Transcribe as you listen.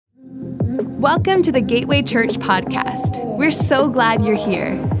Welcome to the Gateway Church podcast. We're so glad you're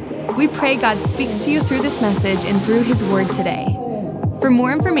here. We pray God speaks to you through this message and through His Word today. For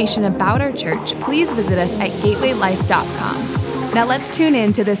more information about our church, please visit us at gatewaylife.com. Now let's tune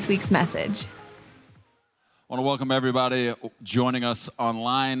in to this week's message. I want to welcome everybody joining us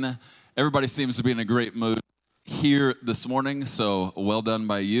online. Everybody seems to be in a great mood here this morning, so well done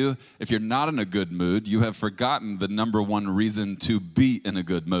by you. If you're not in a good mood, you have forgotten the number one reason to be in a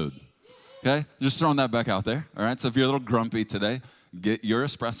good mood. Okay? Just throwing that back out there, all right? So if you're a little grumpy today, get your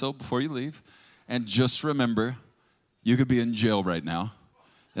espresso before you leave, and just remember, you could be in jail right now,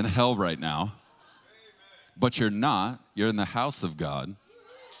 in hell right now, but you're not. You're in the house of God,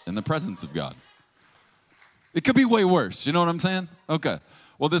 in the presence of God. It could be way worse, you know what I'm saying? Okay.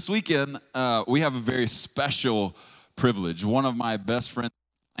 Well, this weekend, we have a very special privilege. One of my best friends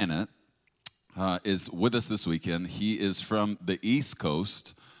on the planet is with us this weekend. He is from the East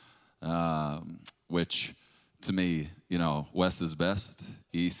Coast, which to me, you know, West is best,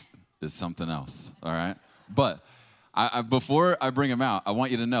 East is something else, all right? But before I bring him out, I want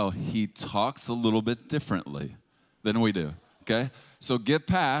you to know he talks a little bit differently than we do, okay? So get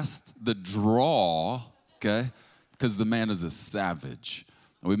past the drawl, okay? Because the man is a savage.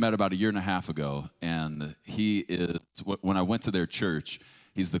 We met about a year and a half ago, and he is, when I went to their church,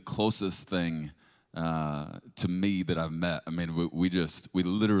 he's the closest thing to me that I've met. I mean, we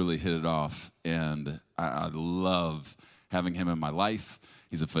literally hit it off, and I love having him in my life.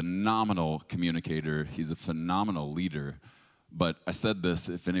 He's a phenomenal communicator. He's a phenomenal leader. But I said this,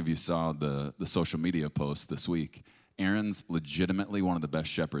 if any of you saw the social media post this week, Aaron's legitimately one of the best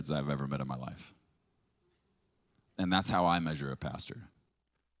shepherds I've ever met in my life. And that's how I measure a pastor.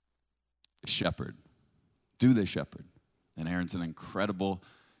 Shepherd. Do they shepherd? And Aaron's an incredible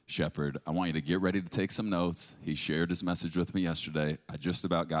shepherd. I want you to get ready to take some notes. He shared his message with me yesterday. I just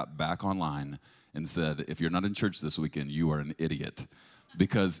about got back online and said, if you're not in church this weekend, you are an idiot,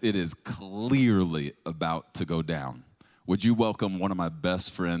 because it is clearly about to go down. Would you welcome one of my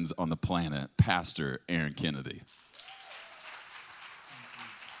best friends on the planet, Pastor Aaron Kennedy?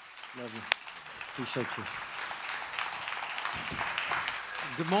 Love you. Appreciate you.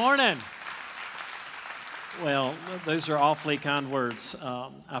 Good morning. Well, those are awfully kind words.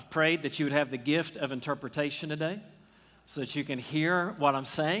 I've prayed that you would have the gift of interpretation today so that you can hear what I'm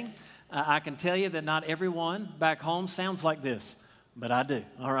saying. I can tell you that not everyone back home sounds like this, but I do,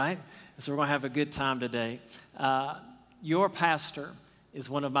 all right? So we're going to have a good time today. Your pastor is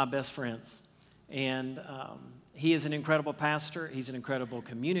one of my best friends, and he is an incredible pastor. He's an incredible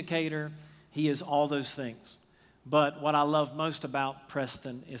communicator. He is all those things. But what I love most about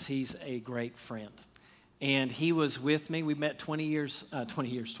Preston is he's a great friend. And he was with me. We met 20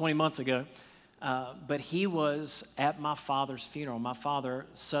 months ago. But he was at my father's funeral. My father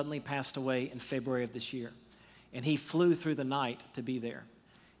suddenly passed away in February of this year. And he flew through the night to be there.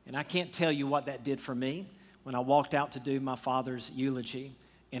 And I can't tell you what that did for me when I walked out to do my father's eulogy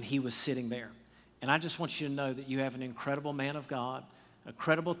and he was sitting there. And I just want you to know that you have an incredible man of God, a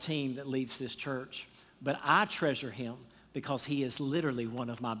credible team that leads this church. But I treasure him because he is literally one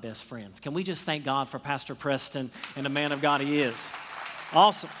of my best friends. Can we just thank God for Pastor Preston and the man of God he is?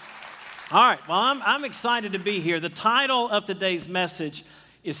 Awesome. All right, well, I'm excited to be here. The title of today's message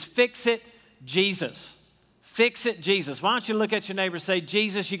is Fix It, Jesus. Fix It, Jesus. Why don't you look at your neighbor and say,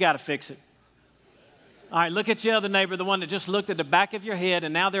 Jesus, you got to fix it. All right, look at your other neighbor, the one that just looked at the back of your head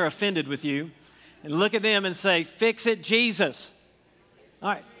and now they're offended with you. And look at them and say, fix it, Jesus. All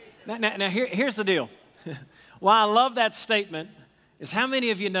right, now here's the deal. Why I love that statement is how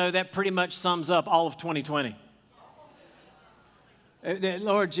many of you know that pretty much sums up all of 2020?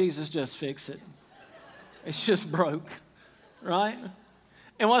 Lord Jesus, just fix it. It's just broke, right?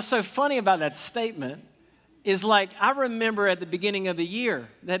 And what's so funny about that statement is, like, I remember at the beginning of the year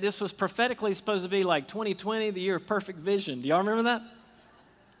that this was prophetically supposed to be like 2020, the year of perfect vision. Do y'all remember that?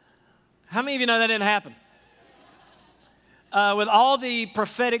 How many of you know that didn't happen? With all the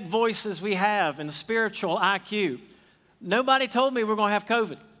prophetic voices we have and the spiritual IQ, nobody told me we're going to have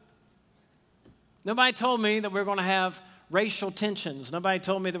COVID. Nobody told me that we're going to have racial tensions. Nobody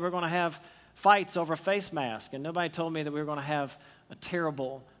told me that we're going to have fights over face masks. And nobody told me that we were going to have a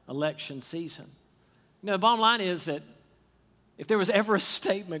terrible election season. You know, the bottom line is that if there was ever a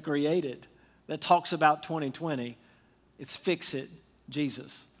statement created that talks about 2020, it's fix it,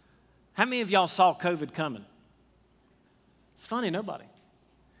 Jesus. How many of y'all saw COVID coming? It's funny, nobody.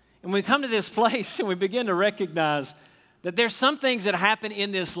 And we come to this place and we begin to recognize that there's some things that happen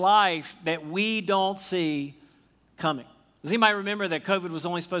in this life that we don't see coming. Does anybody remember that COVID was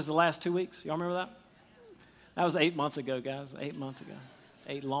only supposed to last 2 weeks? Y'all remember that? That was 8 months ago, guys, 8 months ago.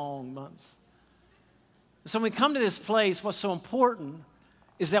 8 long months. So when we come to this place, what's so important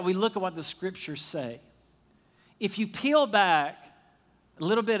is that we look at what the scriptures say. If you peel back a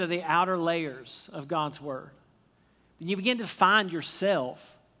little bit of the outer layers of God's word, then you begin to find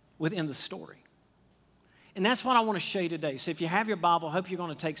yourself within the story. And that's what I want to show you today. So if you have your Bible, I hope you're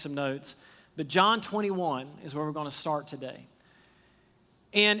going to take some notes. But John 21 is where we're going to start today.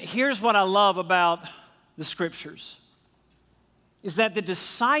 And here's what I love about the scriptures, is that the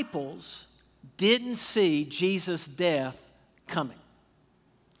disciples didn't see Jesus' death coming.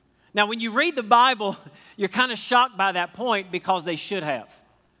 Now, when you read the Bible, you're kind of shocked by that point because they should have.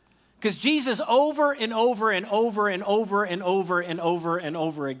 Because Jesus over and over and over and over and over and over and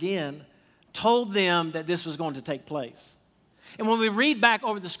over again told them that this was going to take place. And when we read back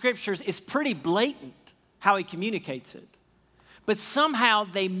over the scriptures, it's pretty blatant how he communicates it. But somehow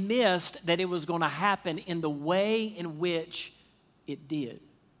they missed that it was going to happen in the way in which it did.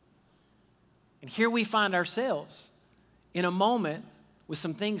 And here we find ourselves in a moment with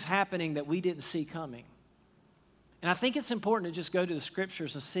some things happening that we didn't see coming. And I think it's important to just go to the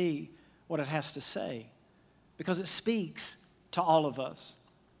scriptures and see what it has to say, because it speaks to all of us.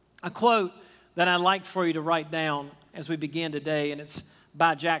 A quote that I'd like for you to write down as we begin today, and it's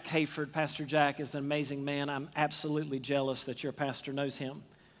by Jack Hayford. Pastor Jack is an amazing man. I'm absolutely jealous that your pastor knows him.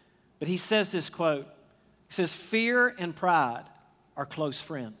 But he says this quote. He says, "Fear and pride are close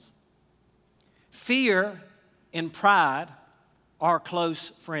friends." Fear and pride are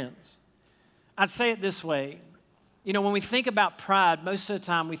close friends. I'd say it this way. You know, when we think about pride, most of the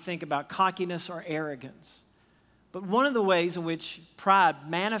time we think about cockiness or arrogance. But one of the ways in which pride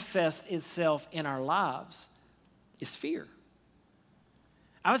manifests itself in our lives is fear.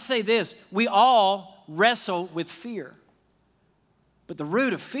 I would say this, we all wrestle with fear. But the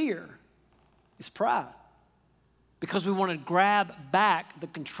root of fear is pride. Because we want to grab back the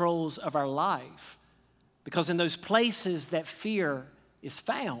controls of our life. Because in those places that fear is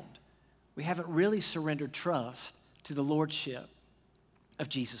found, we haven't really surrendered trust to the lordship of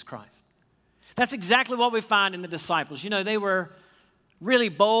Jesus Christ. That's exactly what we find in the disciples. You know, they were really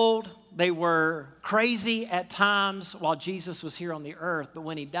bold. They were crazy at times while Jesus was here on the earth. But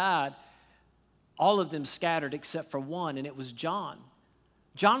when he died, all of them scattered except for one, and it was John.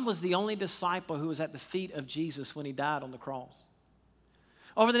 John was the only disciple who was at the feet of Jesus when he died on the cross.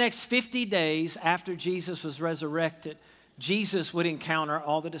 Over the next 50 days after Jesus was resurrected, Jesus would encounter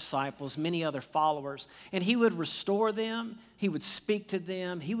all the disciples, many other followers, and he would restore them, he would speak to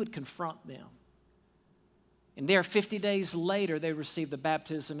them, he would confront them. And there, 50 days later, they received the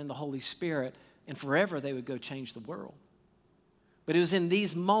baptism in the Holy Spirit, and forever they would go change the world. But it was in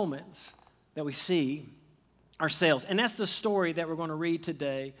these moments that we see ourselves. And that's the story that we're going to read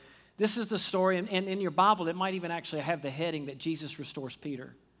today. This is the story, and in your Bible, it might even actually have the heading that Jesus restores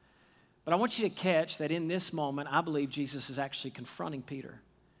Peter. But I want you to catch that in this moment, I believe Jesus is actually confronting Peter.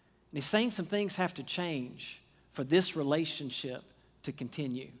 And he's saying some things have to change for this relationship to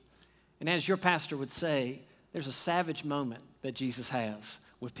continue. And as your pastor would say, there's a savage moment that Jesus has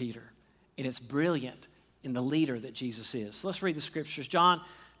with Peter. And it's brilliant in the leader that Jesus is. So let's read the scriptures. John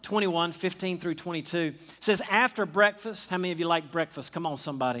 21, 15 through 22. It says, after breakfast, how many of you like breakfast? Come on,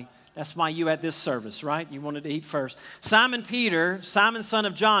 somebody. That's why you at this service, right? You wanted to eat first. Simon Peter, Simon son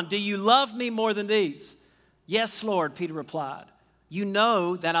of John, do you love me more than these? Yes, Lord, Peter replied. You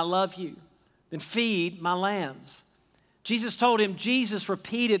know that I love you. Then feed my lambs. Jesus told him, Jesus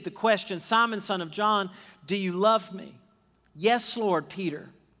repeated the question, Simon son of John, do you love me? Yes, Lord, Peter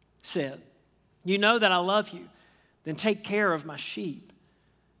said. You know that I love you. Then take care of my sheep.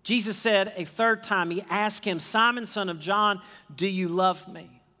 Jesus said a third time, he asked him, Simon son of John, do you love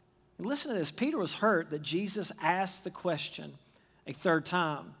me? And listen to this. Peter was hurt that Jesus asked the question a third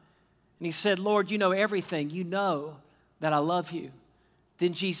time. And he said, Lord, you know everything. You know that I love you.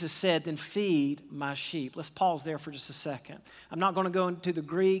 Then Jesus said, then feed my sheep. Let's pause there for just a second. I'm not going to go into the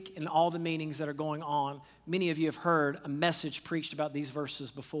Greek and all the meanings that are going on. Many of you have heard a message preached about these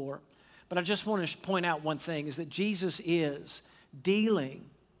verses before. But I just want to point out one thing, is that Jesus is dealing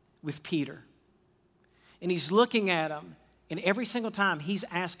with Peter. And he's looking at him. And every single time he's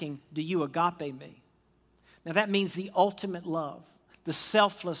asking, do you agape me? Now that means the ultimate love, the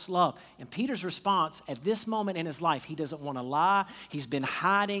selfless love. And Peter's response at this moment in his life, he doesn't want to lie. He's been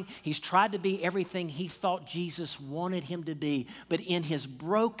hiding. He's tried to be everything he thought Jesus wanted him to be. But in his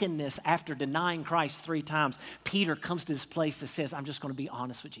brokenness, after denying Christ 3 times, Peter comes to this place that says, I'm just going to be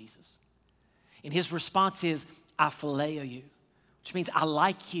honest with Jesus. And his response is, I phileo you, which means I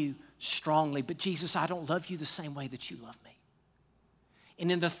like you strongly. But Jesus, I don't love you the same way that you love me.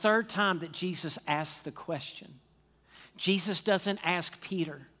 And in the third time that Jesus asks the question, Jesus doesn't ask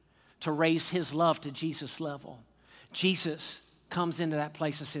Peter to raise his love to Jesus' level, Jesus comes into that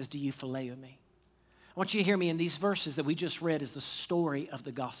place and says, do you phileo me? I want you to hear me. In these verses that we just read is the story of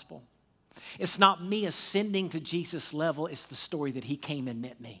the gospel. It's not me ascending to Jesus' level. It's the story that he came and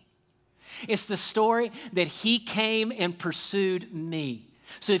met me. It's the story that he came and pursued me.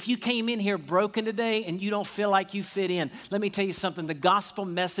 So if you came in here broken today and you don't feel like you fit in, let me tell you something. The gospel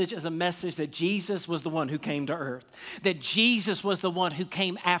message is a message that Jesus was the one who came to earth, that Jesus was the one who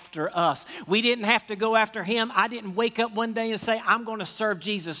came after us. We didn't have to go after him. I didn't wake up one day and say, I'm going to serve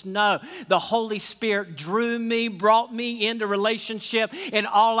Jesus. No, the Holy Spirit drew me, brought me into relationship, and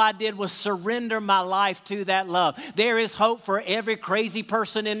all I did was surrender my life to that love. There is hope for every crazy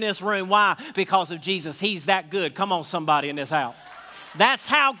person in this room. Why? Because of Jesus. He's that good. Come on, somebody in this house. That's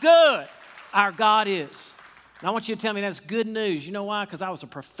how good our God is. And I want you to tell me that's good news. You know why? Because I was a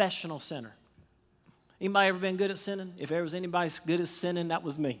professional sinner. Anybody ever been good at sinning? If there was anybody good at sinning, that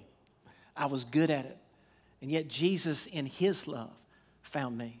was me. I was good at it. And yet Jesus, in his love,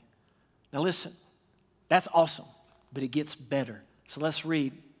 found me. Now listen, that's awesome, but it gets better. So let's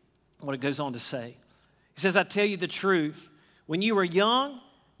read what it goes on to say. He says, I tell you the truth. When you were young,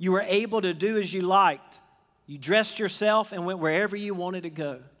 you were able to do as you liked. You dressed yourself and went wherever you wanted to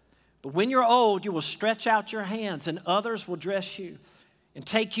go. But when you're old, you will stretch out your hands and others will dress you and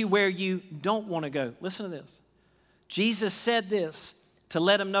take you where you don't want to go. Listen to this. Jesus said this to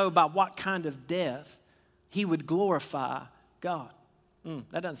let him know by what kind of death he would glorify God.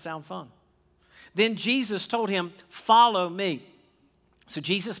 That doesn't sound fun. Then Jesus told him, follow me. So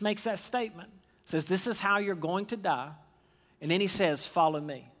Jesus makes that statement, says, this is how you're going to die. And then he says, follow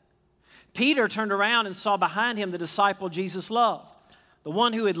me. Peter turned around and saw behind him the disciple Jesus loved, the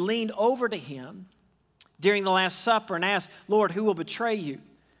one who had leaned over to him during the Last Supper and asked, Lord, who will betray you?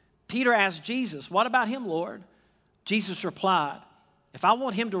 Peter asked Jesus, what about him, Lord? Jesus replied, if I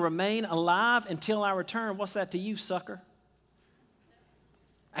want him to remain alive until I return, what's that to you, sucker?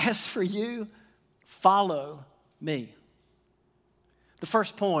 As for you, follow me. The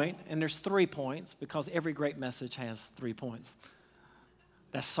first point, and there's 3 points because every great message has 3 points.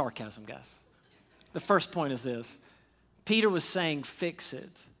 That's sarcasm, guys. The first point is this. Peter was saying, fix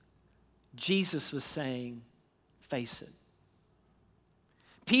it. Jesus was saying, face it.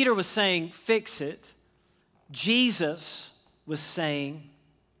 Peter was saying, fix it. Jesus was saying,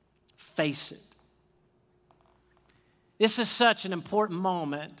 face it. This is such an important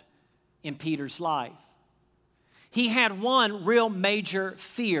moment in Peter's life. He had one real major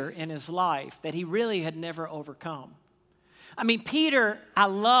fear in his life that he really had never overcome. I mean, Peter, I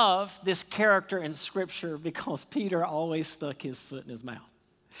love this character in Scripture because Peter always stuck his foot in his mouth.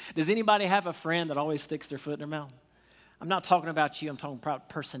 Does anybody have a friend that always sticks their foot in their mouth? I'm not talking about you. I'm talking about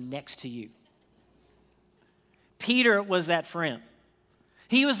the person next to you. Peter was that friend.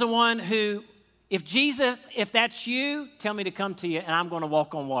 He was the one who, if that's you, tell me to come to you and I'm going to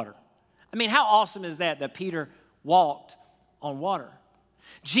walk on water. I mean, how awesome is that Peter walked on water?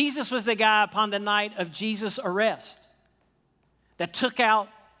 Jesus was the guy upon the night of Jesus' arrest that took out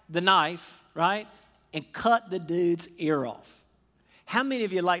the knife, right, and cut the dude's ear off. How many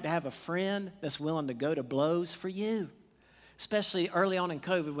of you like to have a friend that's willing to go to blows for you? Especially early on in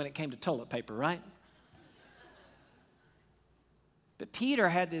COVID when it came to toilet paper, right? But Peter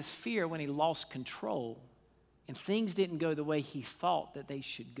had this fear when he lost control and things didn't go the way he thought that they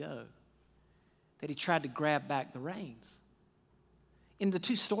should go, that he tried to grab back the reins. In the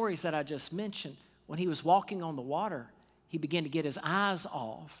 2 stories that I just mentioned, when he was walking on the water, he began to get his eyes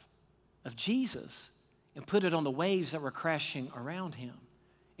off of Jesus and put it on the waves that were crashing around him.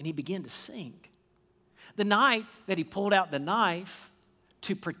 And he began to sink. The night that he pulled out the knife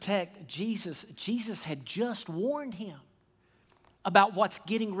to protect Jesus, Jesus had just warned him about what's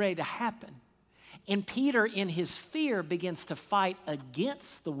getting ready to happen. And Peter, in his fear, begins to fight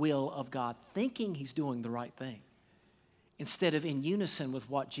against the will of God, thinking he's doing the right thing, instead of in unison with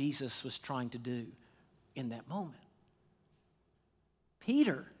what Jesus was trying to do in that moment.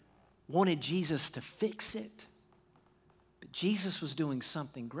 Peter wanted Jesus to fix it, but Jesus was doing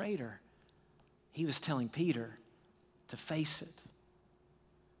something greater. He was telling Peter to face it.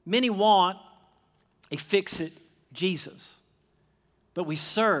 Many want a fix-it Jesus, but we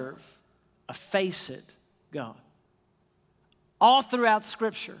serve a face-it God. All throughout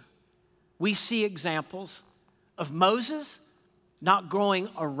Scripture, we see examples of Moses not going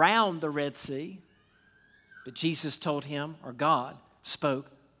around the Red Sea, but Jesus told him, or God spoke,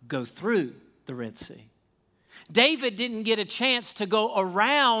 go through the Red Sea. David didn't get a chance to go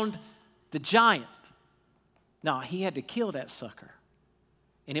around the giant. No, he had to kill that sucker.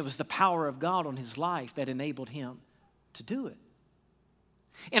 And it was the power of God on his life that enabled him to do it.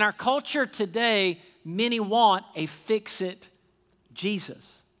 In our culture today, many want a fix-it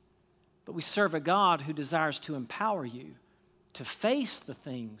Jesus. But we serve a God who desires to empower you to face the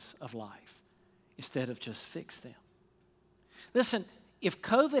things of life instead of just fix them. Listen, if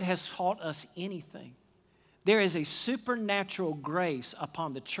COVID has taught us anything, there is a supernatural grace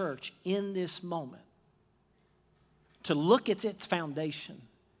upon the church in this moment to look at its foundation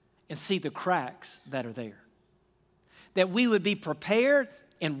and see the cracks that are there. That we would be prepared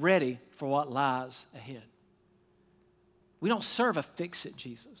and ready for what lies ahead. We don't serve a fix-it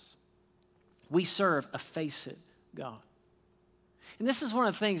Jesus. We serve a face-it God. And this is one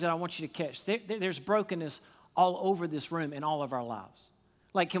of the things that I want you to catch. There's brokenness all over this room in all of our lives.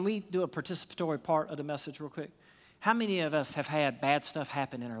 Like, can we do a participatory part of the message real quick? How many of us have had bad stuff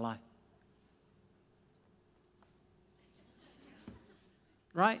happen in our life?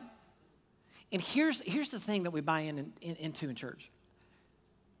 Right? And here's the thing that we buy into in church.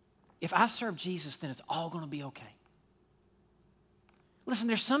 If I serve Jesus, then it's all going to be okay. Listen,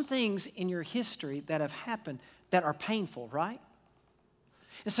 there's some things in your history that have happened that are painful, right?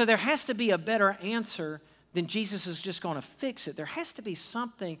 And so there has to be a better answer than Jesus is just going to fix it. There has to be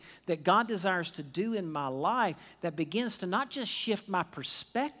something that God desires to do in my life that begins to not just shift my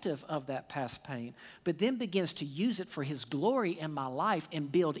perspective of that past pain, but then begins to use it for His glory in my life and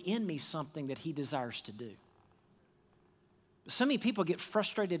build in me something that He desires to do. But so many people get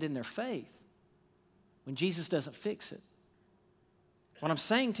frustrated in their faith when Jesus doesn't fix it. What I'm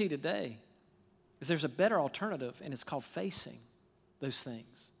saying to you today is there's a better alternative, and it's called facing those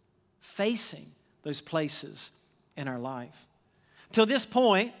things. Facing those places in our life. Till this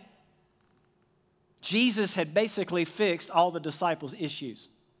point, Jesus had basically fixed all the disciples' issues.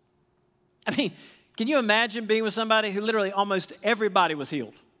 I mean, can you imagine being with somebody who literally almost everybody was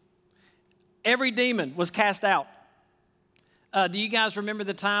healed? Every demon was cast out. Do you guys remember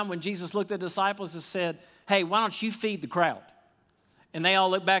the time when Jesus looked at the disciples and said, hey, why don't you feed the crowd? And they all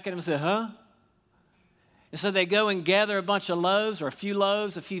looked back at him and said, huh? And so they go and gather a bunch of loaves or a few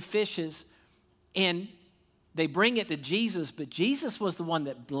loaves, a few fishes, and they bring it to Jesus, but Jesus was the one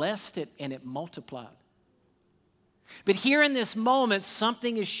that blessed it and it multiplied. But here in this moment,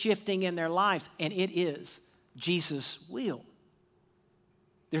 something is shifting in their lives, and it is Jesus' will.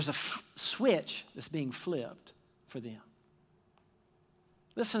 There's a switch that's being flipped for them.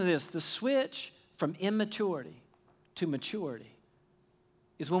 Listen to this. The switch from immaturity to maturity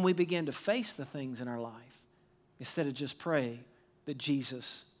is when we begin to face the things in our life instead of just pray that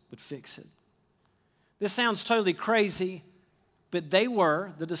Jesus would fix it. This sounds totally crazy, but they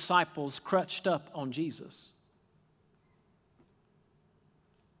were, the disciples, crutched up on Jesus.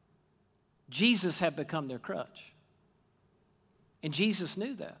 Jesus had become their crutch. And Jesus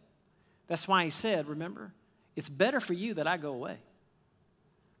knew that. That's why He said, remember, it's better for you that I go away.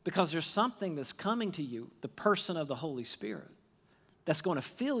 Because there's something that's coming to you, the person of the Holy Spirit, that's going to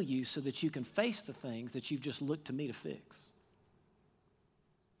fill you so that you can face the things that you've just looked to me to fix.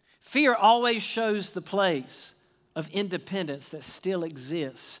 Fear always shows the place of independence that still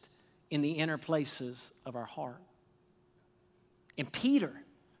exists in the inner places of our heart. And Peter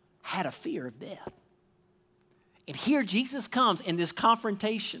had a fear of death. And here Jesus comes in this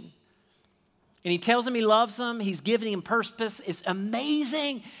confrontation. And He tells him He loves him. He's giving him purpose. It's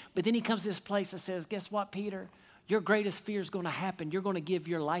amazing. But then He comes to this place and says, guess what, Peter? Your greatest fear is going to happen. You're going to give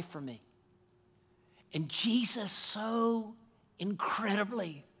your life for me. And Jesus so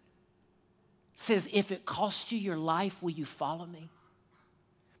incredibly says, if it costs you your life, will you follow me?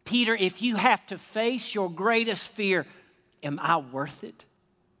 Peter, if you have to face your greatest fear, am I worth it?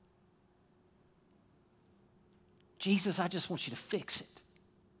 Jesus, I just want you to fix it.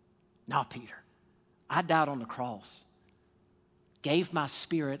 No, Peter, I died on the cross, gave my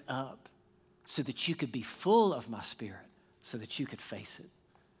spirit up so that you could be full of my spirit, so that you could face it.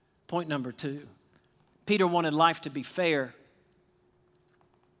 Point number 2, Peter wanted life to be fair.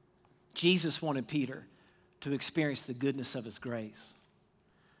 Jesus wanted Peter to experience the goodness of His grace.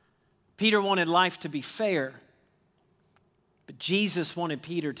 Peter wanted life to be fair, but Jesus wanted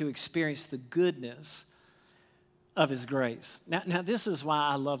Peter to experience the goodness of His grace. Now this is why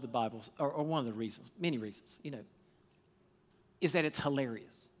I love the Bible, or one of the reasons, many reasons, is that it's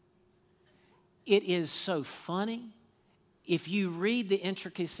hilarious. It is so funny. If you read the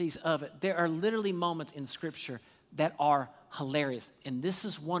intricacies of it, there are literally moments in Scripture that are hilarious. And this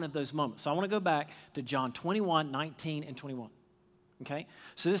is one of those moments. So I want to go back to John 21, 19, and 21. Okay?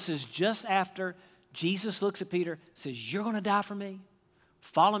 So this is just after Jesus looks at Peter, says, you're going to die for me.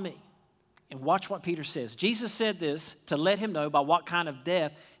 Follow me. And watch what Peter says. Jesus said this to let him know by what kind of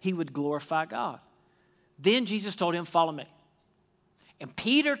death he would glorify God. Then Jesus told him, follow me. And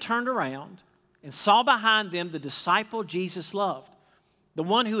Peter turned around and saw behind them the disciple Jesus loved, the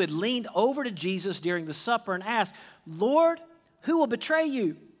one who had leaned over to Jesus during the supper and asked, Lord, who will betray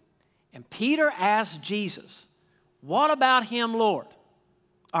you? And Peter asked Jesus, what about him, Lord?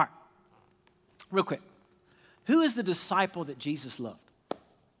 All right, real quick. Who is the disciple that Jesus loved?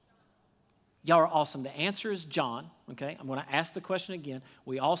 Y'all are awesome. The answer is John, okay? I'm going to ask the question again.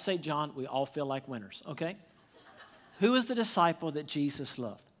 We all say John. We all feel like winners, okay? Who is the disciple that Jesus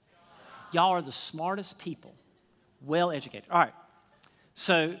loved? Y'all are the smartest people, well educated. All right,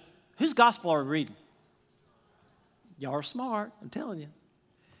 so whose gospel are we reading? Y'all are smart, I'm telling you.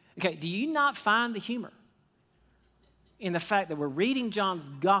 Okay, do you not find the humor in the fact that we're reading John's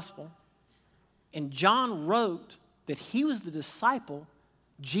gospel and John wrote that he was the disciple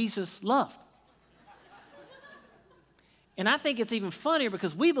Jesus loved? And I think it's even funnier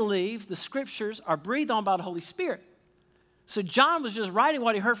because we believe the scriptures are breathed on by the Holy Spirit. So John was just writing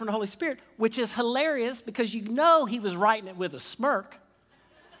what he heard from the Holy Spirit, which is hilarious because you know he was writing it with a smirk.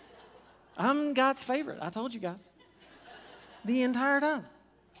 I'm God's favorite, I told you guys. The entire time.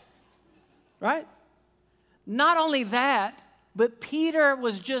 Right? Not only that, but Peter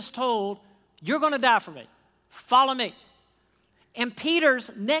was just told, you're going to die for me. Follow me. And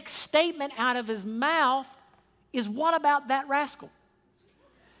Peter's next statement out of his mouth is, what about that rascal?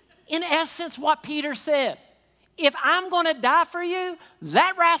 In essence, what Peter said, if I'm going to die for you,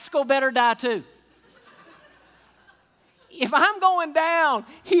 that rascal better die too. If I'm going down,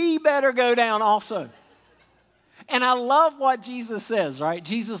 he better go down also. And I love what Jesus says, right?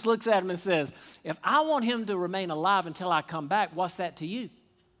 Jesus looks at him and says, if I want him to remain alive until I come back, what's that to you?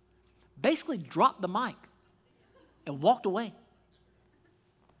 Basically dropped the mic and walked away.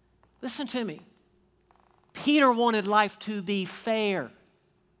 Listen to me. Peter wanted life to be fair.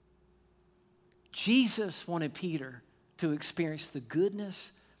 Jesus wanted Peter to experience the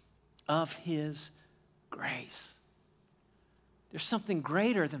goodness of his grace. There's something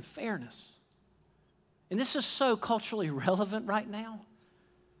greater than fairness. And this is so culturally relevant right now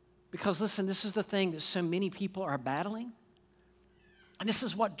because, listen, this is the thing that so many people are battling. And this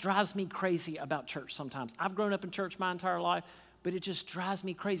is what drives me crazy about church sometimes. I've grown up in church my entire life, but it just drives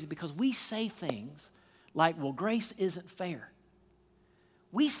me crazy because we say things like, well, grace isn't fair.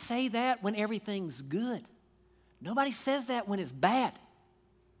 We say that when everything's good. Nobody says that when it's bad.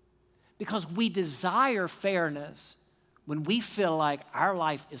 Because we desire fairness when we feel like our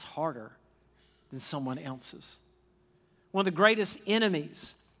life is harder than someone else's. One of the greatest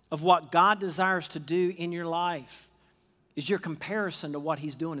enemies of what God desires to do in your life is your comparison to what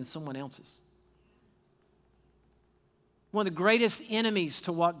he's doing in someone else's. One of the greatest enemies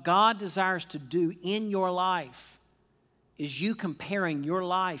to what God desires to do in your life is you comparing your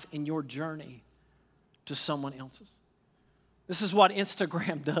life and your journey to someone else's. This is what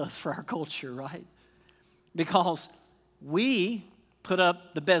Instagram does for our culture, right? Because we put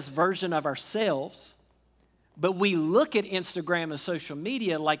up the best version of ourselves, but we look at Instagram and social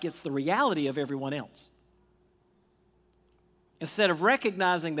media like it's the reality of everyone else. Instead of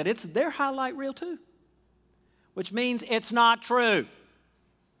recognizing that it's their highlight reel too, which means it's not true.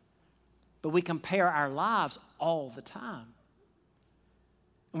 But we compare our lives all the time.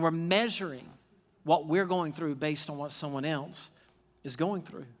 And we're measuring what we're going through based on what someone else is going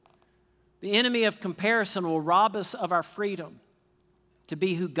through. The enemy of comparison will rob us of our freedom to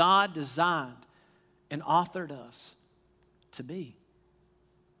be who God designed and authored us to be.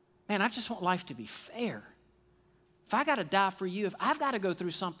 Man, I just want life to be fair. If I got to die for you, if I've got to go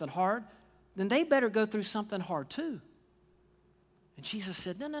through something hard, then they better go through something hard too. And Jesus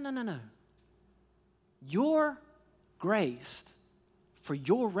said, no. You're graced for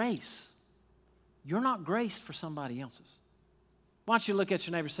your race. You're not graced for somebody else's. Why don't you look at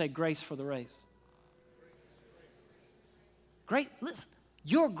your neighbor and say, grace for the race. Great, listen,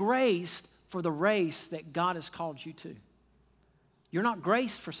 you're graced for the race that God has called you to. You're not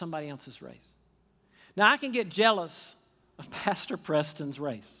graced for somebody else's race. Now, I can get jealous of Pastor Preston's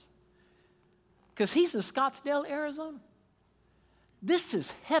race because he's in Scottsdale, Arizona. This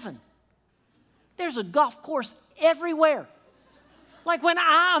is heaven. There's a golf course everywhere. Like when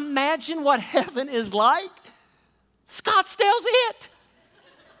I imagine what heaven is like, Scottsdale's it.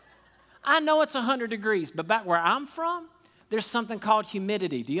 I know it's 100 degrees, but back where I'm from, there's something called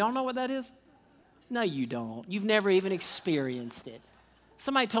humidity. Do y'all know what that is? No, you don't. You've never even experienced it.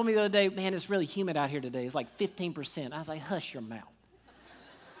 Somebody told me the other day, man, it's really humid out here today. It's like 15%. I was like, hush your mouth.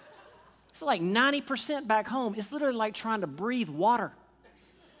 It's like 90% back home. It's literally like trying to breathe water.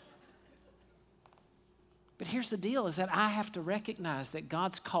 But here's the deal, is that I have to recognize that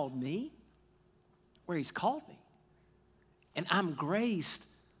God's called me where he's called me. And I'm graced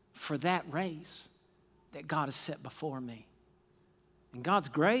for that race that God has set before me. And God's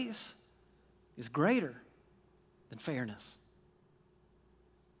grace is greater than fairness.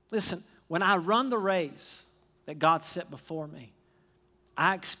 Listen, when I run the race that God set before me,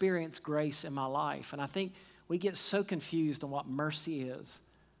 I experience grace in my life. And I think we get so confused on what mercy is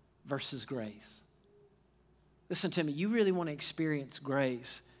versus grace. Listen to me, you really want to experience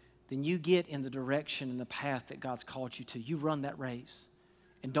grace, then you get in the direction and the path that God's called you to. You run that race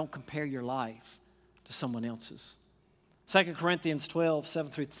and don't compare your life to someone else's. 2 Corinthians 12, 7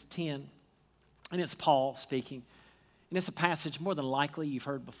 through 10, and it's Paul speaking. And it's a passage more than likely you've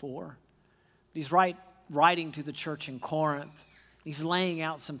heard before. He's writing to the church in Corinth. He's laying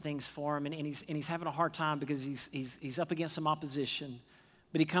out some things for him, and he's having a hard time because he's up against some opposition.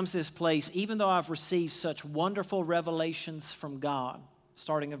 But he comes to this place, even though I've received such wonderful revelations from God,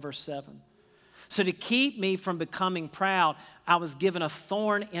 starting in verse 7. So to keep me from becoming proud, I was given a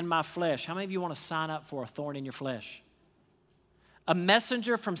thorn in my flesh. How many of you want to sign up for a thorn in your flesh? A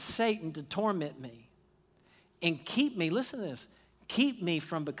messenger from Satan to torment me and keep me, listen to this, keep me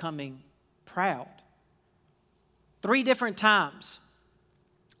from becoming proud. 3 different times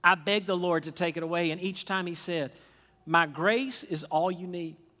I begged the Lord to take it away, and each time he said, my grace is all you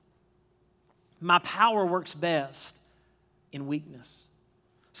need. My power works best in weakness.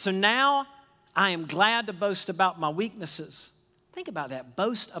 So now I am glad to boast about my weaknesses. Think about that.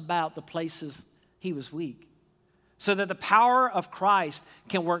 Boast about the places he was weak, so that the power of Christ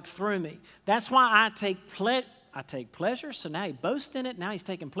can work through me. That's why I take pleasure. So now he boasts in it. Now he's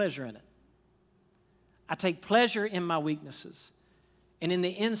taking pleasure in it. I take pleasure in my weaknesses and in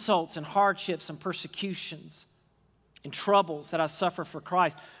the insults and hardships and persecutions and troubles that I suffer for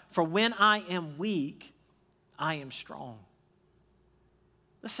Christ. For when I am weak, I am strong.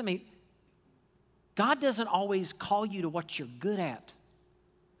 Listen to me. God doesn't always call you to what you're good at.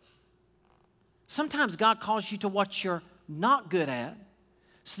 Sometimes God calls you to what you're not good at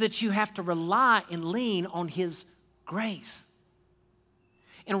so that you have to rely and lean on His grace.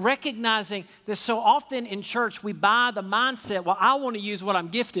 And recognizing that so often in church we buy the mindset, well, I want to use what I'm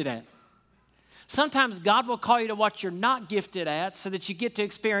gifted at. Sometimes God will call you to what you're not gifted at so that you get to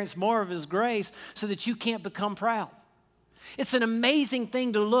experience more of His grace so that you can't become proud. It's an amazing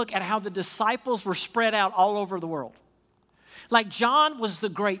thing to look at how the disciples were spread out all over the world. Like John was the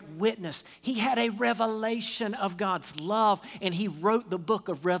great witness. He had a revelation of God's love, and he wrote the book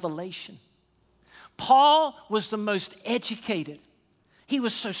of Revelation. Paul was the most educated. He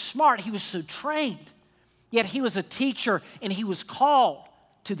was so smart. He was so trained. Yet he was a teacher, and he was called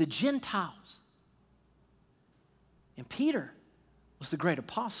to the Gentiles. And Peter was the great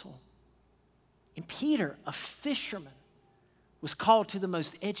apostle. And Peter, a fisherman, was called to the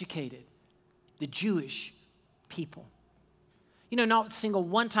most educated, the Jewish people. You know, not single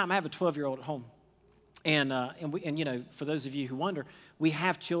one time, I have a 12-year-old at home. And you know, for those of you who wonder, we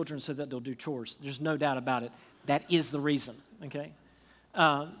have children so that they'll do chores. There's no doubt about it. That is the reason, okay?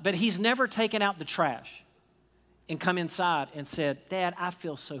 But he's never taken out the trash and come inside and said, Dad, I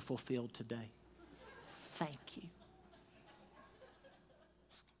feel so fulfilled today. Thank you.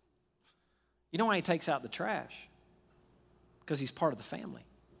 You know why he takes out the trash? Because he's part of the family.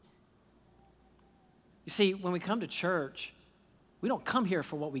 You see, when we come to church, we don't come here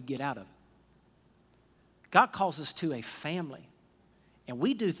for what we get out of it. God calls us to a family, and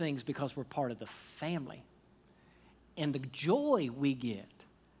we do things because we're part of the family. And the joy we get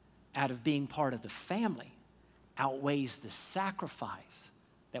out of being part of the family outweighs the sacrifice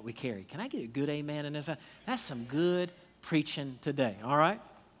that we carry. Can I get a good amen in this? That's some good preaching today, all right?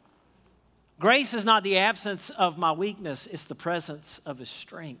 Grace is not the absence of my weakness, it's the presence of His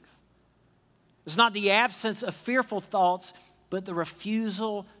strength. It's not the absence of fearful thoughts, but the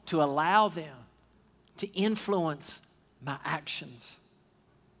refusal to allow them to influence my actions.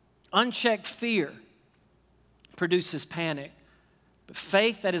 Unchecked fear produces panic, but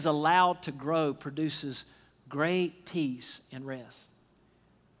faith that is allowed to grow produces great peace and rest.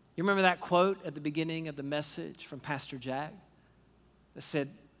 You remember that quote at the beginning of the message from Pastor Jack that said,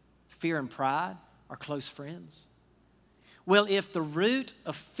 fear and pride are close friends? Well, if the root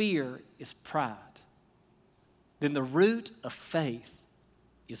of fear is pride, then the root of faith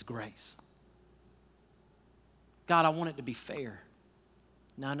is grace. God, I want it to be fair.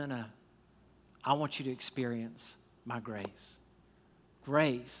 No. I want you to experience my grace.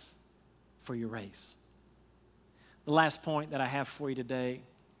 Grace for your race. The last point that I have for you today,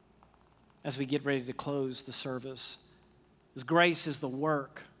 as we get ready to close the service, is grace is the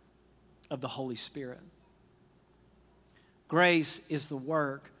work of the Holy Spirit. Grace is the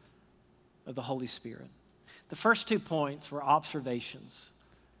work of the Holy Spirit. The first 2 points were observations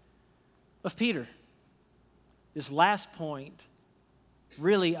of Peter. This last point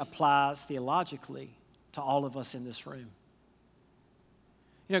really applies theologically to all of us in this room.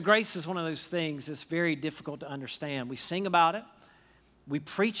 You know, grace is one of those things that's very difficult to understand. We sing about it, we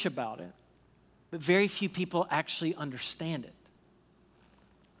preach about it, but very few people actually understand it.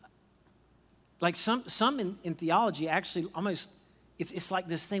 Like some in theology actually almost, it's like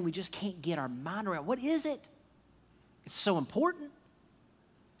this thing we just can't get our mind around. What is it? It's so important.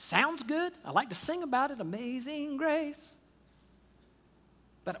 Sounds good. I like to sing about it, amazing grace.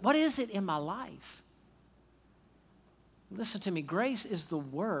 But what is it in my life? Listen to me, grace is the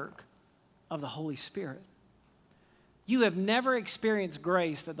work of the Holy Spirit. You have never experienced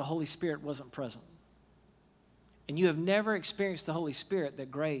grace that the Holy Spirit wasn't present. And you have never experienced the Holy Spirit that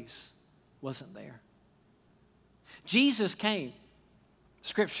grace wasn't there. Jesus came,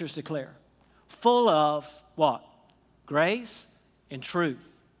 scriptures declare, full of what? Grace and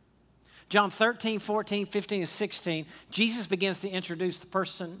truth. John 13, 14, 15, and 16, Jesus begins to introduce the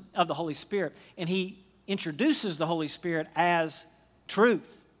person of the Holy Spirit, and he introduces the Holy Spirit as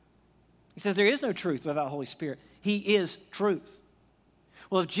truth. He says there is no truth without the Holy Spirit. He is truth.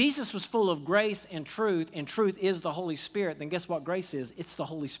 Well, if Jesus was full of grace and truth is the Holy Spirit, then guess what grace is? It's the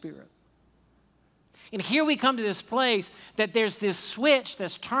Holy Spirit. And here we come to this place that there's this switch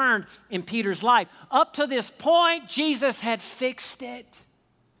that's turned in Peter's life. Up to this point, Jesus had fixed it.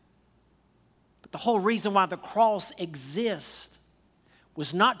 But the whole reason why the cross exists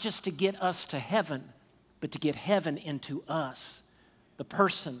was not just to get us to heaven, but to get heaven into us, the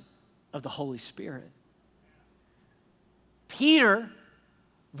person of the Holy Spirit. Peter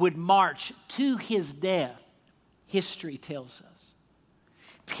would march to his death, history tells us.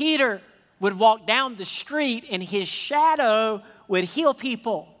 Peter would walk down the street and his shadow would heal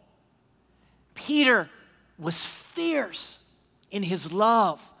people. Peter was fierce in his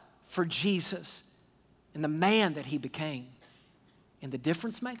love for Jesus and the man that he became. And the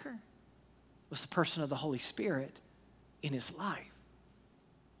difference maker was the person of the Holy Spirit in his life.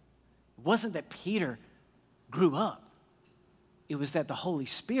 It wasn't that Peter grew up. It was that the Holy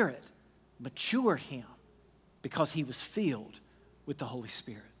Spirit matured him because he was filled with the Holy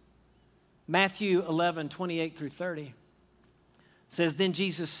Spirit. Matthew 11, 28 through 30 says, Then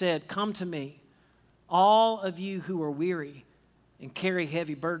Jesus said, Come to me, all of you who are weary and carry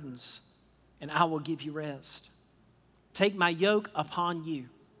heavy burdens, and I will give you rest. Take my yoke upon you.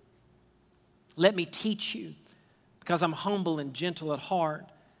 Let me teach you, because I'm humble and gentle at heart,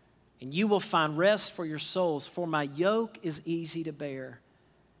 and you will find rest for your souls. For my yoke is easy to bear,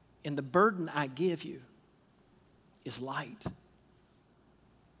 and the burden I give you is light.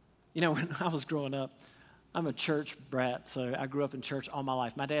 You know, when I was growing up, I'm a church brat, so I grew up in church all my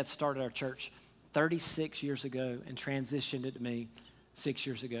life. My dad started our church 36 years ago and transitioned it to me 6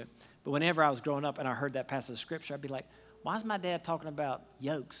 years ago. But whenever I was growing up and I heard that passage of scripture, I'd be like, why is my dad talking about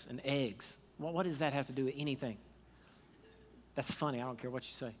yolks and eggs? What does that have to do with anything? That's funny. I don't care what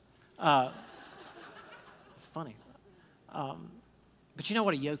you say. It's funny. But you know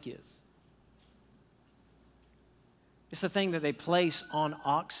what a yoke is? It's the thing that they place on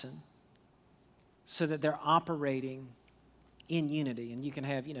oxen so that they're operating in unity. And you can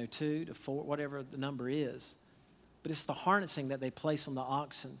have, 2 to 4, whatever the number is. But it's the harnessing that they place on the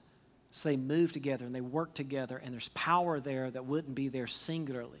oxen so they move together and they work together, and there's power there that wouldn't be there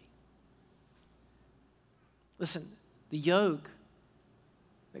singularly. Listen, the yoke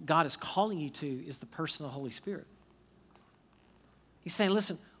that God is calling you to is the person of the Holy Spirit. He's saying,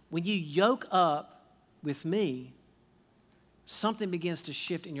 listen, when you yoke up with me, something begins to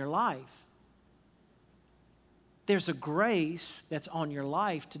shift in your life. There's a grace that's on your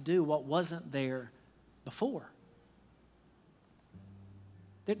life to do what wasn't there before.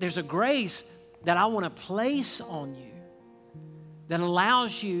 There's a grace that I want to place on you that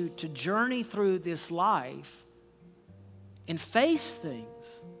allows you to journey through this life and face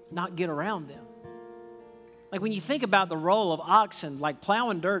things, not get around them. Like when you think about the role of oxen, like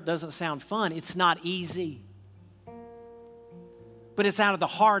plowing dirt doesn't sound fun. It's not easy. But it's out of the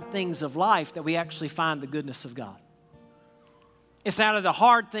hard things of life that we actually find the goodness of God. It's out of the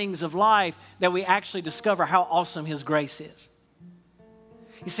hard things of life that we actually discover how awesome His grace is.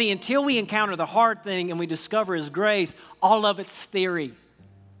 You see, until we encounter the hard thing and we discover His grace, all of it's theory.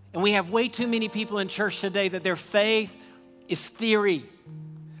 And we have way too many people in church today that their faith is theory.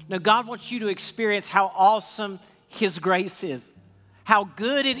 Now, God wants you to experience how awesome His grace is, how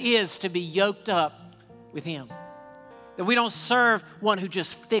good it is to be yoked up with Him. That we don't serve one who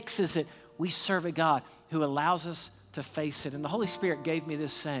just fixes it. We serve a God who allows us to face it. And the Holy Spirit gave me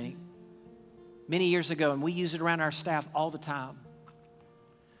this saying many years ago, and we use it around our staff all the time.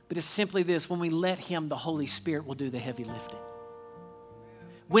 But it's simply this: when we let Him, the Holy Spirit will do the heavy lifting.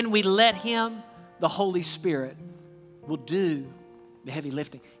 When we let Him, the Holy Spirit will do the heavy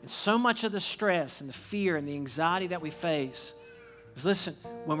lifting. And so much of the stress and the fear and the anxiety that we face is, listen,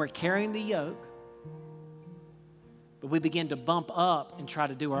 when we're carrying the yoke, but we begin to bump up and try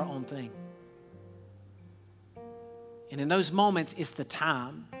to do our own thing. And in those moments, it's the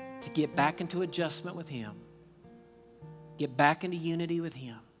time to get back into adjustment with Him, get back into unity with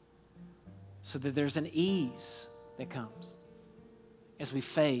Him, so that there's an ease that comes as we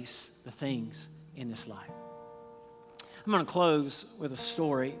face the things in this life. I'm going to close with a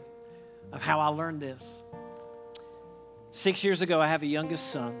story of how I learned this. 6 years ago, I have a youngest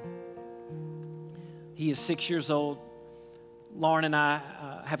son. He is 6 years old. Lauren and I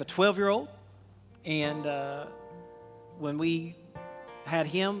have a 12-year-old, and when we had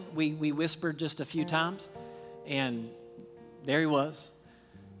him, we whispered just a few times, and there he was.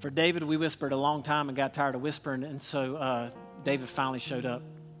 For David, we whispered a long time and got tired of whispering, and so David finally showed up.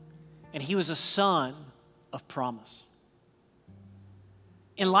 And he was a son of promise.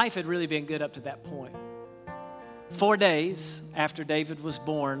 And life had really been good up to that point. 4 days after David was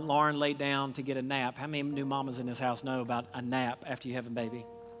born, Lauren laid down to get a nap. How many new mamas in this house know about a nap after you have a baby?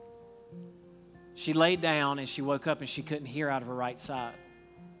 She laid down and she woke up and she couldn't hear out of her right side.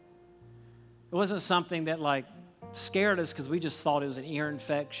 It wasn't something that scared us because we just thought it was an ear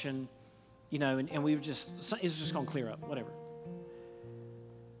infection, and we were just, it was just going to clear up, whatever.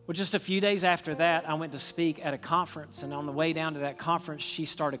 Well, just a few days after that, I went to speak at a conference, and on the way down to that conference, she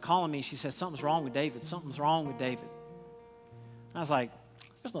started calling me. She said, "Something's wrong with David. Something's wrong with David." I was like,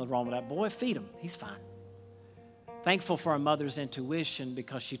 "There's nothing wrong with that boy. Feed him. He's fine." Thankful for a mother's intuition,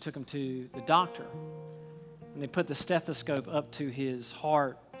 because she took him to the doctor, and they put the stethoscope up to his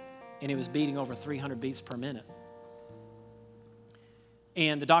heart, and it was beating over 300 beats per minute.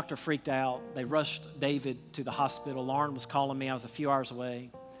 And the doctor freaked out. They rushed David to the hospital. Lauren was calling me. I was a few hours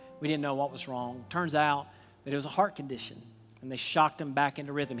away. We didn't know what was wrong. Turns out that it was a heart condition, and they shocked him back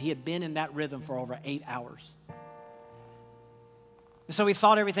into rhythm. He had been in that rhythm for over 8 hours. And so we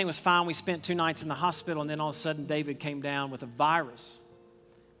thought everything was fine. We spent 2 nights in the hospital, and then all of a sudden David came down with a virus.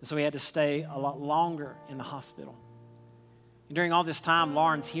 And so he had to stay a lot longer in the hospital. And during all this time,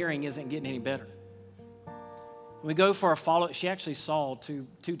 Lauren's hearing isn't getting any better. We go for a follow-up. She actually saw two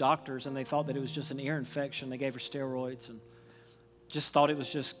doctors, and they thought that it was just an ear infection. They gave her steroids and just thought it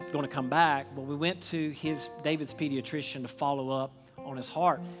was just going to come back. But we went to David's pediatrician to follow up on his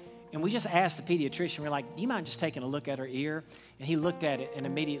heart. And we just asked the pediatrician, we're like, "Do you mind just taking a look at her ear?" And he looked at it, and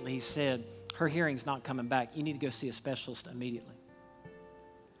immediately he said, "Her hearing's not coming back. You need to go see a specialist immediately."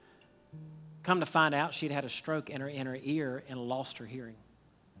 Come to find out, she'd had a stroke in her ear and lost her hearing.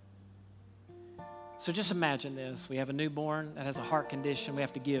 So just imagine this. We have a newborn that has a heart condition. We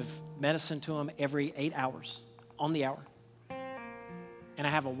have to give medicine to him every 8 hours, on the hour. And I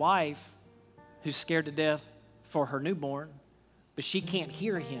have a wife who's scared to death for her newborn, but she can't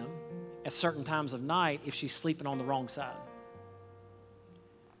hear him at certain times of night if she's sleeping on the wrong side.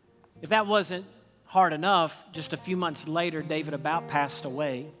 If that wasn't hard enough, just a few months later, David about passed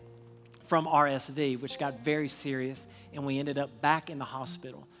away from RSV, which got very serious, and we ended up back in the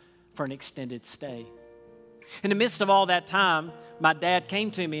hospital for an extended stay. In the midst of all that time, my dad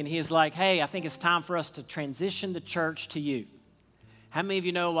came to me and he's like, "Hey, I think it's time for us to transition the church to you." How many of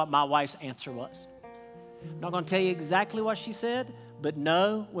you know what my wife's answer was? I'm not going to tell you exactly what she said, but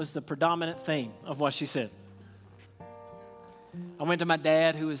no was the predominant theme of what she said. I went to my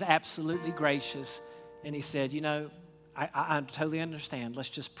dad, who was absolutely gracious, and he said, I totally understand. Let's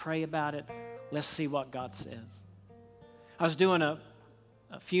just pray about it. Let's see what God says. I was doing a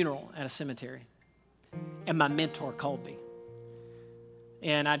funeral at a cemetery, and my mentor called me.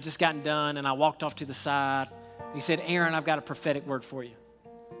 And I'd just gotten done, and I walked off to the side. He said, "Aaron, I've got a prophetic word for you."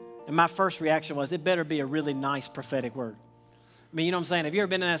 And my first reaction was, it better be a really nice prophetic word. I mean, you know what I'm saying? Have you ever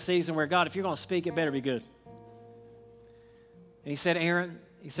been in that season where, God, if you're going to speak, it better be good? And he said, "Aaron,"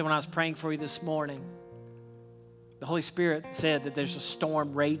 he said, "when I was praying for you this morning, the Holy Spirit said that there's a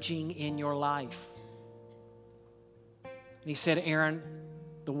storm raging in your life." And he said, "Aaron,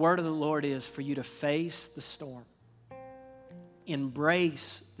 the word of the Lord is for you to face the storm.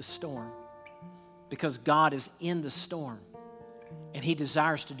 Embrace the storm, because God is in the storm, and He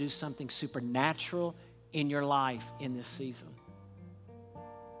desires to do something supernatural in your life in this season."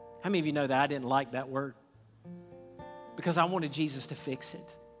 How many of you know that I didn't like that word? Because I wanted Jesus to fix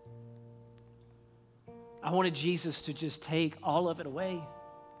it. I wanted Jesus to just take all of it away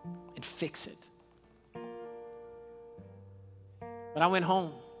and fix it. But I went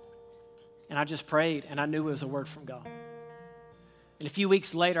home, And I just prayed, and I knew it was a word from God. And a few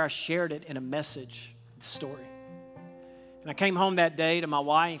weeks later, I shared it in a message, the story. And I came home that day to my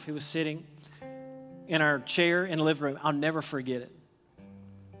wife, who was sitting in our chair in the living room. I'll never forget it.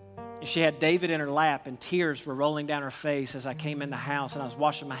 And she had David in her lap, and tears were rolling down her face as I came in the house, and I was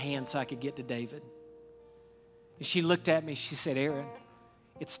washing my hands so I could get to David. And she looked at me, she said, Aaron,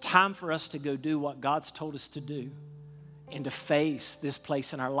 it's time for us to go do what God's told us to do and to face this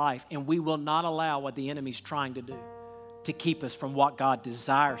place in our life. And we will not allow what the enemy's trying to do to keep us from what God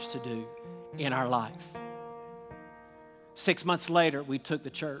desires to do in our life. 6 months later, we took the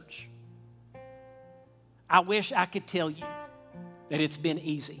church. I wish I could tell you that it's been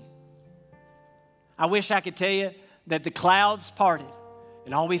easy. I wish I could tell you that the clouds parted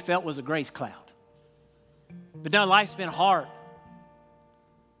and all we felt was a grace cloud. But no, life's been hard.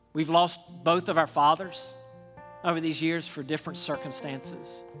 We've lost both of our fathers over these years for different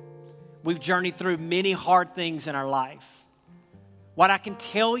circumstances. We've journeyed through many hard things in our life. What I can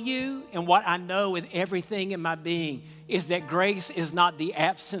tell you and what I know with everything in my being is that grace is not the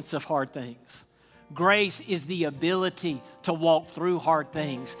absence of hard things. Grace is the ability to walk through hard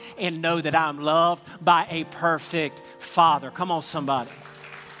things and know that I'm loved by a perfect Father. Come on, somebody.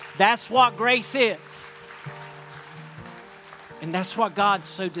 That's what grace is. And that's what God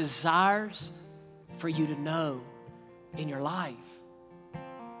so desires for you to know in your life.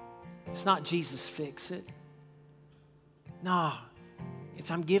 It's not Jesus fix it. No, it's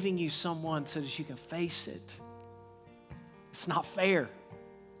I'm giving you someone so that you can face it. It's not fair.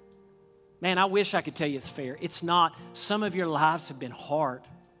 Man, I wish I could tell you it's fair. It's not. Some of your lives have been hard.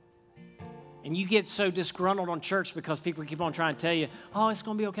 And you get so disgruntled on church because people keep on trying to tell you, oh, it's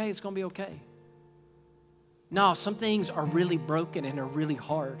going to be okay, it's going to be okay. No, some things are really broken and are really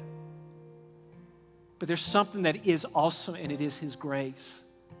hard. But there's something that is awesome, and it is His grace.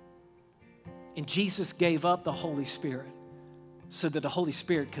 And Jesus gave up the Holy Spirit so that the Holy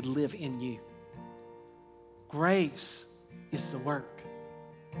Spirit could live in you. Grace is the work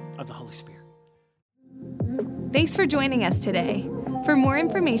of the Holy Spirit. Thanks for joining us today. For more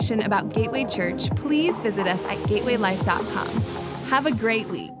information about Gateway Church, please visit us at gatewaylife.com. Have a great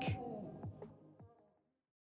week.